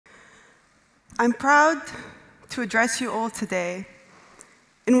I'm proud to address you all today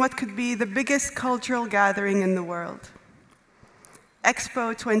in what could be the biggest cultural gathering in the world,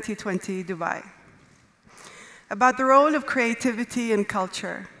 Expo 2020 Dubai, about the role of creativity and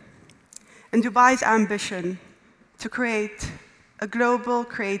culture, and Dubai's ambition to create a global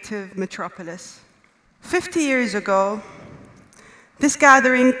creative metropolis. 50 years ago, this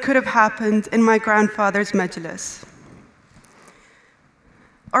gathering could have happened in my grandfather's majlis,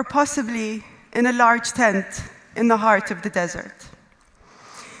 or possibly in a large tent in the heart of the desert.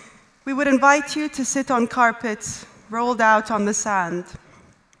 We would invite you to sit on carpets rolled out on the sand.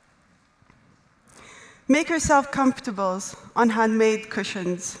 Make yourself comfortable on handmade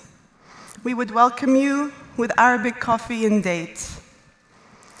cushions. We would welcome you with Arabic coffee and dates.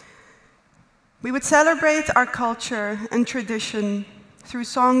 We would celebrate our culture and tradition through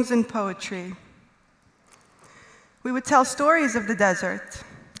songs and poetry. We would tell stories of the desert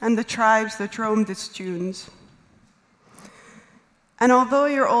and the tribes that roamed its dunes. And although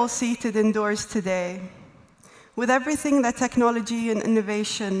you're all seated indoors today, with everything that technology and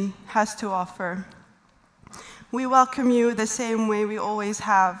innovation has to offer, we welcome you the same way we always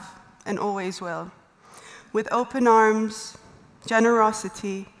have and always will, with open arms,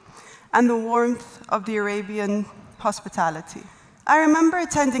 generosity, and the warmth of the Arabian hospitality. I remember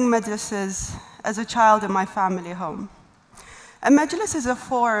attending majlises as a child in my family home. A majlis is a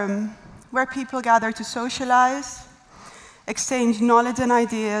forum where people gather to socialize, exchange knowledge and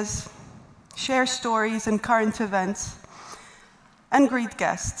ideas, share stories and current events, and greet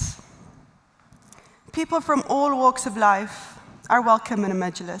guests. People from all walks of life are welcome in a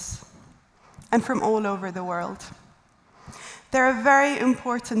majlis, and from all over the world. They're a very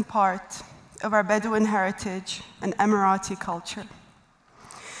important part of our Bedouin heritage and Emirati culture.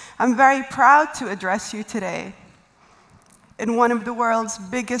 I'm very proud to address you today in one of the world's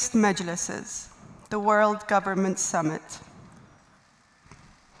biggest majlises, the World Government Summit.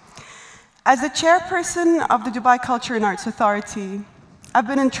 As the chairperson of the Dubai Culture and Arts Authority, I've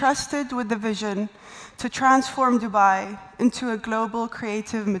been entrusted with the vision to transform Dubai into a global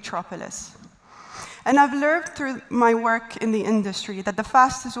creative metropolis. And I've learned through my work in the industry that the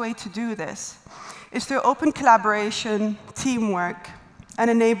fastest way to do this is through open collaboration, teamwork, and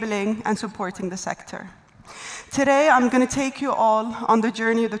enabling and supporting the sector. Today, I'm going to take you all on the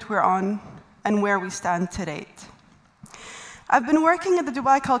journey that we're on and where we stand to date. I've been working at the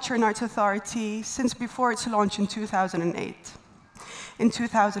Dubai Culture and Arts Authority since before its launch in 2008. In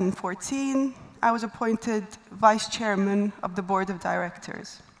 2014, I was appointed Vice Chairman of the Board of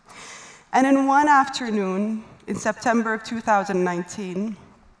Directors. And in one afternoon, in September of 2019,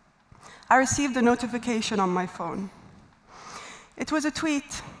 I received a notification on my phone. It was a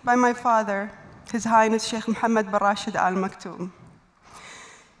tweet by my father, His Highness Sheikh Mohammed bin Rashid Al Maktoum.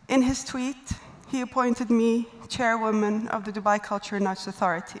 In his tweet, he appointed me chairwoman of the Dubai Culture and Arts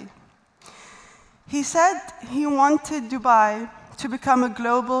Authority. He said he wanted Dubai to become a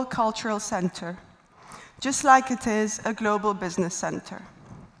global cultural center, just like it is a global business center.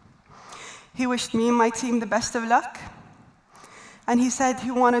 He wished me and my team the best of luck, and he said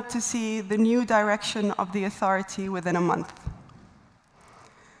he wanted to see the new direction of the authority within a month.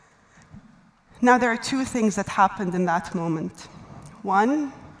 Now, there are two things that happened in that moment.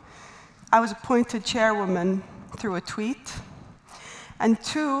 One, I was appointed chairwoman through a tweet, and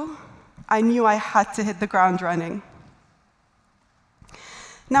two, I knew I had to hit the ground running.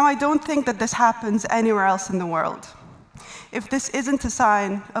 Now, I don't think that this happens anywhere else in the world. If this isn't a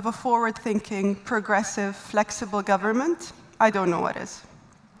sign of a forward-thinking, progressive, flexible government, I don't know what is.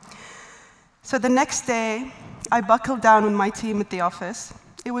 So the next day, I buckled down with my team at the office.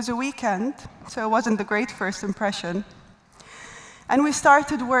 It was a weekend, so it wasn't the great first impression. And we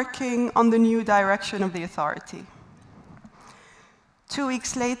started working on the new direction of the authority. 2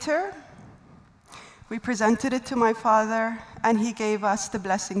 weeks later, we presented it to my father, and he gave us the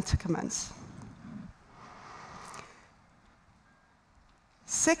blessing to commence.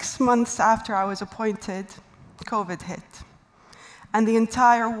 6 months after I was appointed, COVID hit, and the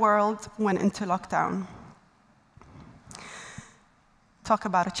entire world went into lockdown. Talk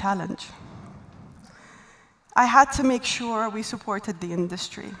about a challenge. I had to make sure we supported the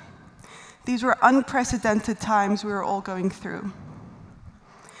industry. These were unprecedented times we were all going through.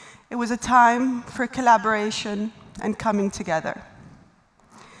 It was a time for collaboration and coming together.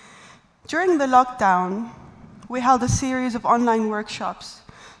 During the lockdown, we held a series of online workshops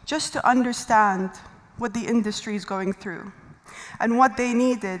just to understand what the industry is going through and what they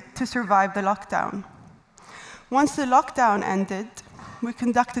needed to survive the lockdown. Once the lockdown ended, we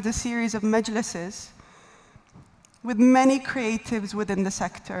conducted a series of majlises with many creatives within the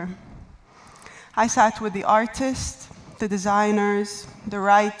sector. I sat with the artists, the designers, the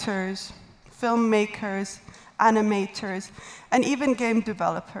writers, filmmakers, animators, and even game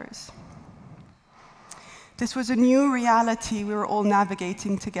developers. This was a new reality we were all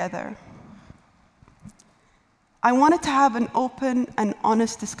navigating together. I wanted to have an open and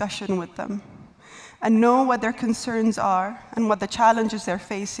honest discussion with them and know what their concerns are and what the challenges they're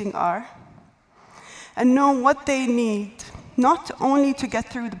facing are, and know what they need, not only to get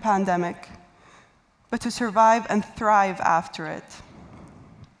through the pandemic, but to survive and thrive after it.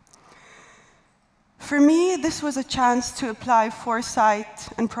 For me, this was a chance to apply foresight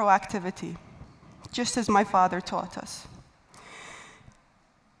and proactivity, just as my father taught us.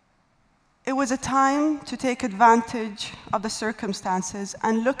 It was a time to take advantage of the circumstances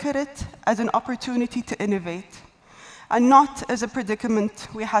and look at it as an opportunity to innovate, and not as a predicament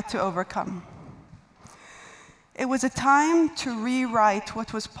we had to overcome. It was a time to rewrite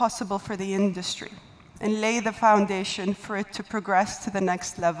what was possible for the industry and lay the foundation for it to progress to the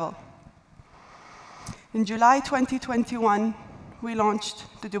next level. In July 2021, we launched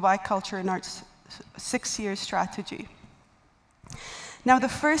the Dubai Culture and Arts 6-year strategy. Now, the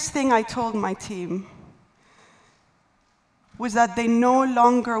first thing I told my team was that they no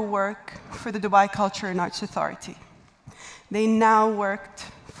longer work for the Dubai Culture and Arts Authority. They now worked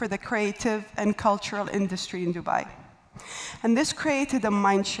for the creative and cultural industry in Dubai. And this created a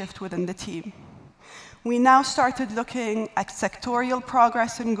mind shift within the team. We now started looking at sectorial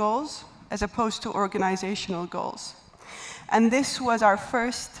progress and goals as opposed to organizational goals. And this was our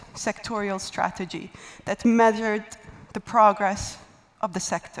first sectorial strategy that measured the progress of the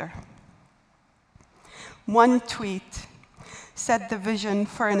sector. One tweet set the vision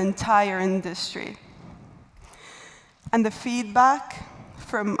for an entire industry. And the feedback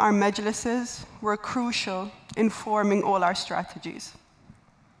from our majlises were crucial in forming all our strategies.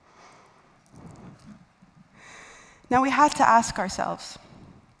 Now we had to ask ourselves,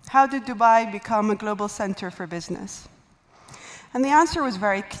 how did Dubai become a global center for business? And the answer was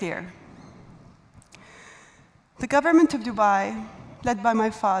very clear. The government of Dubai, led by my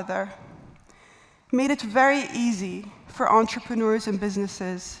father, made it very easy for entrepreneurs and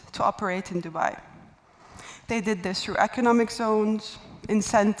businesses to operate in Dubai. They did this through economic zones,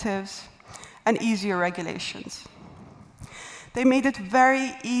 incentives, and easier regulations. They made it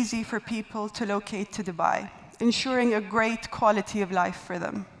very easy for people to locate to Dubai, ensuring a great quality of life for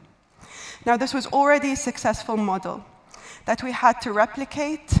them. Now, this was already a successful model that we had to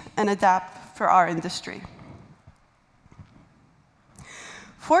replicate and adapt for our industry.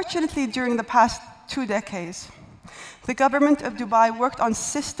 Fortunately, during the past 2 decades, the government of Dubai worked on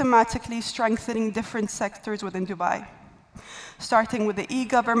systematically strengthening different sectors within Dubai, starting with the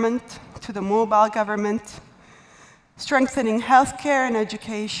e-government to the mobile government, strengthening healthcare and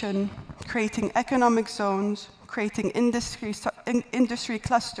education, creating economic zones, creating industry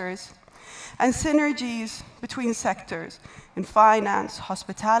clusters, and synergies between sectors in finance,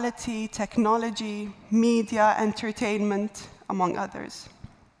 hospitality, technology, media, entertainment, among others.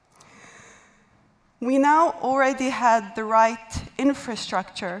 We now already had the right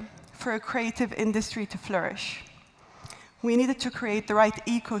infrastructure for a creative industry to flourish. We needed to create the right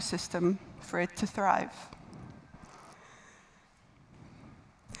ecosystem for it to thrive.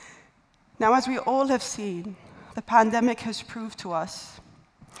 Now, as we all have seen, the pandemic has proved to us,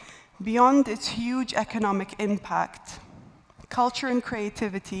 beyond its huge economic impact, culture and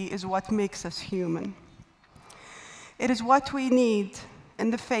creativity is what makes us human. It is what we need in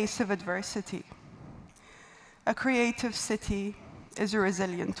the face of adversity. A creative city is a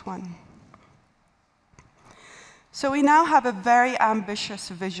resilient one. So we now have a very ambitious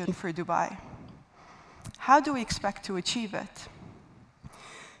vision for Dubai. How do we expect to achieve it?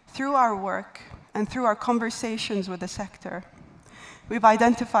 Through our work and through our conversations with the sector, we've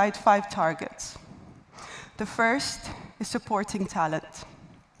identified 5 targets. The first is supporting talent.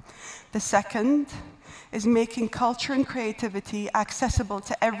 The second is making culture and creativity accessible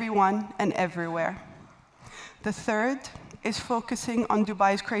to everyone and everywhere. The third is focusing on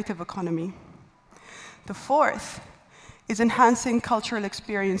Dubai's creative economy. The fourth is enhancing cultural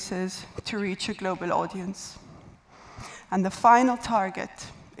experiences to reach a global audience. And the final target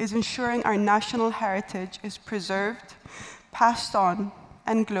is ensuring our national heritage is preserved, passed on,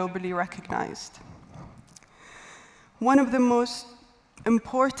 and globally recognized. One of the most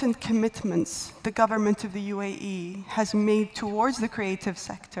important commitments the government of the UAE has made towards the creative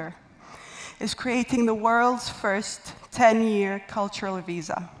sector is creating the world's first 10-year cultural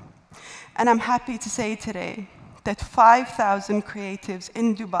visa. And I'm happy to say today that 5,000 creatives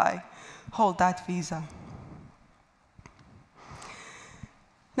in Dubai hold that visa.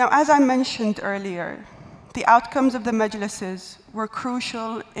 Now, as I mentioned earlier, the outcomes of the majlises were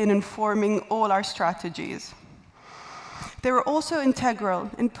crucial in informing all our strategies. They were also integral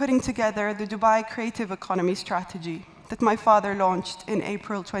in putting together the Dubai Creative Economy Strategy that my father launched in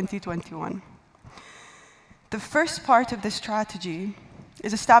April 2021. The first part of this strategy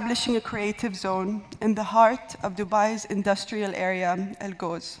is establishing a creative zone in the heart of Dubai's industrial area, Al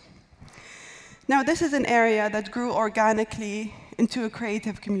Goz. Now, this is an area that grew organically into a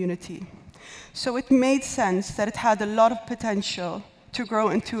creative community. So it made sense that it had a lot of potential to grow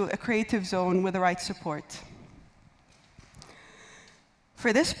into a creative zone with the right support.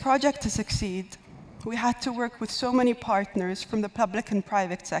 For this project to succeed, we had to work with so many partners from the public and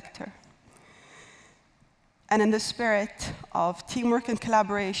private sector. And in the spirit of teamwork and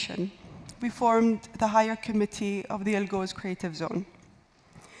collaboration, we formed the higher committee of the Al Goz Creative Zone.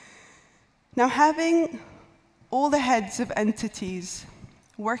 Now, having all the heads of entities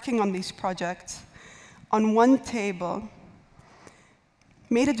working on these projects on one table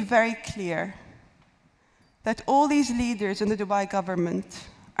made it very clear that all these leaders in the Dubai government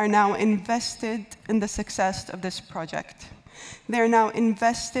are now invested in the success of this project. They're now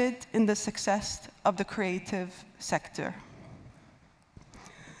invested in the success of the creative sector.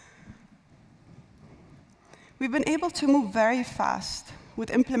 We've been able to move very fast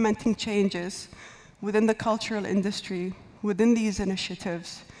with implementing changes within the cultural industry, within these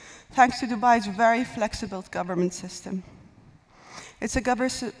initiatives, thanks to Dubai's very flexible government system. It's a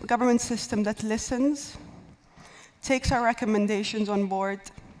government system that listens, takes our recommendations on board,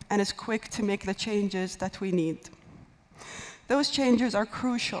 and is quick to make the changes that we need. Those changes are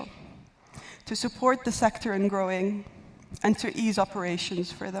crucial to support the sector in growing and to ease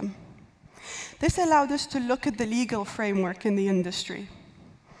operations for them. This allowed us to look at the legal framework in the industry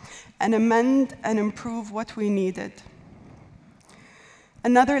and amend and improve what we needed.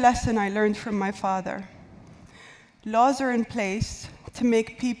 Another lesson I learned from my father: laws are in place to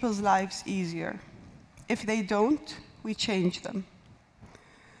make people's lives easier. If they don't, we change them.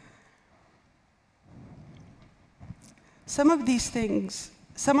 Some of these things,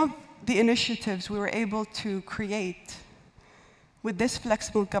 some of the initiatives we were able to create with this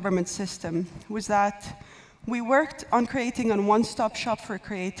flexible government system was that we worked on creating a one-stop shop for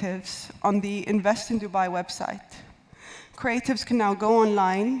creatives on the Invest in Dubai website. Creatives can now go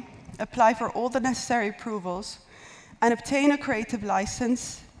online, apply for all the necessary approvals, and obtain a creative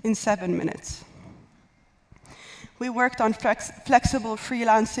license in 7 minutes. We worked on flexible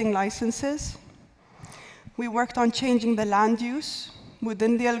freelancing licenses. We worked on changing the land use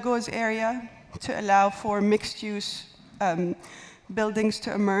within the Al Goz area to allow for mixed-use buildings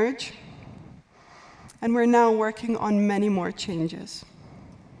to emerge. And we're now working on many more changes.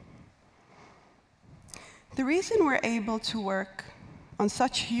 The reason we're able to work on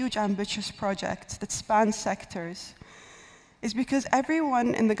such huge, ambitious projects that span sectors is because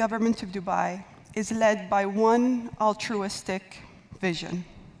everyone in the government of Dubai is led by one altruistic vision.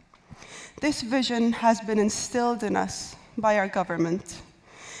 This vision has been instilled in us by our government,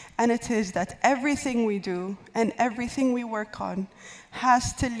 and it is that everything we do and everything we work on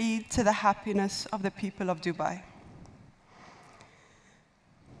has to lead to the happiness of the people of Dubai.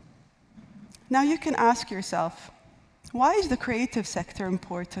 Now you can ask yourself, why is the creative sector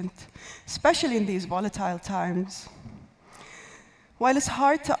important, especially in these volatile times? While it's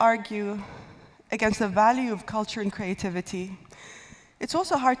hard to argue against the value of culture and creativity, it's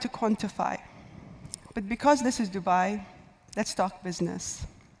also hard to quantify. But because this is Dubai, let's talk business.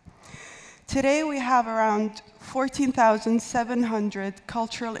 Today we have around 14,700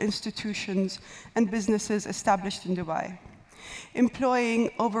 cultural institutions and businesses established in Dubai, employing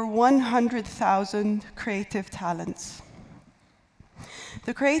over 100,000 creative talents.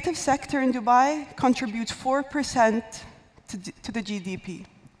 The creative sector in Dubai contributes 4% to the GDP.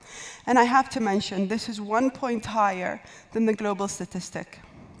 And I have to mention, this is 1 point higher than the global statistic.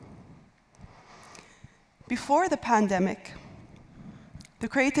 Before the pandemic, the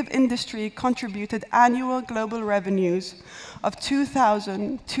creative industry contributed annual global revenues of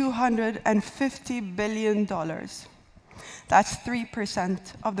 $2,250 billion. That's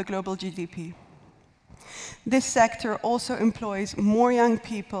 3% of the global GDP. This sector also employs more young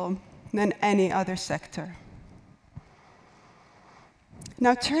people than any other sector.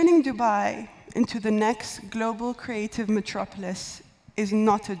 Now, turning Dubai into the next global creative metropolis is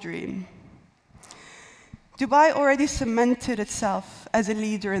not a dream. Dubai already cemented itself as a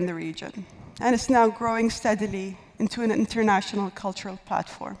leader in the region, and is now growing steadily into an international cultural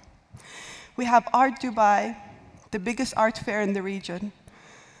platform. We have Art Dubai, the biggest art fair in the region,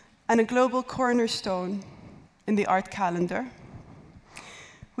 and a global cornerstone in the art calendar.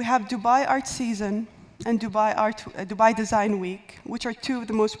 We have Dubai Art Season and Dubai Design Week, which are two of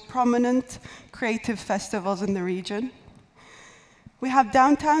the most prominent creative festivals in the region. We have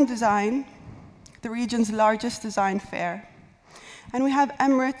Downtown Design, the region's largest design fair. And we have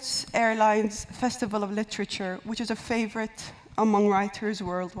Emirates Airlines Festival of Literature, which is a favorite among writers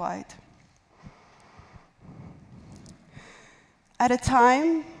worldwide. At a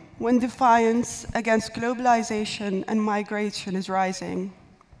time when defiance against globalization and migration is rising,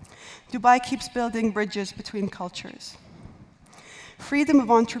 Dubai keeps building bridges between cultures. Freedom of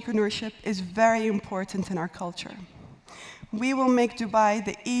entrepreneurship is very important in our culture. We will make Dubai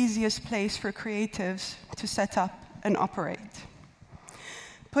the easiest place for creatives to set up and operate.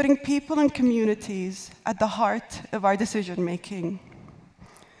 Putting people and communities at the heart of our decision-making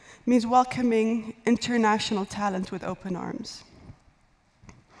means welcoming international talent with open arms.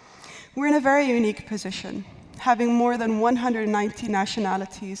 We're in a very unique position, having more than 190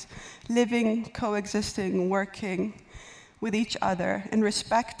 nationalities living, coexisting, working with each other in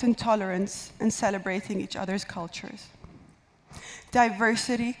respect and tolerance and celebrating each other's cultures.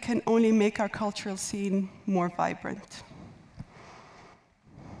 Diversity can only make our cultural scene more vibrant.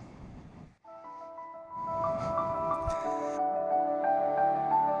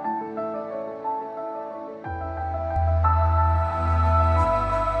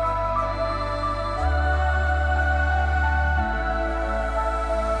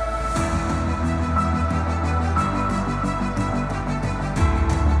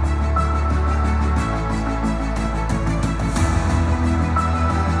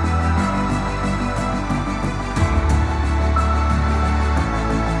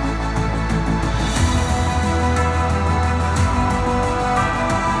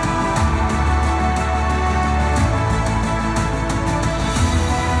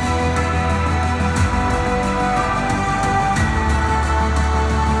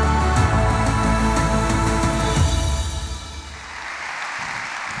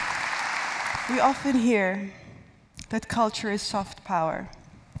 We often hear that culture is soft power.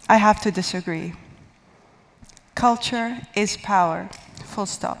 I have to disagree. Culture is power, full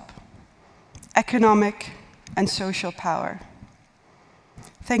stop. Economic and social power.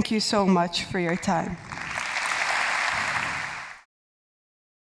 Thank you so much for your time.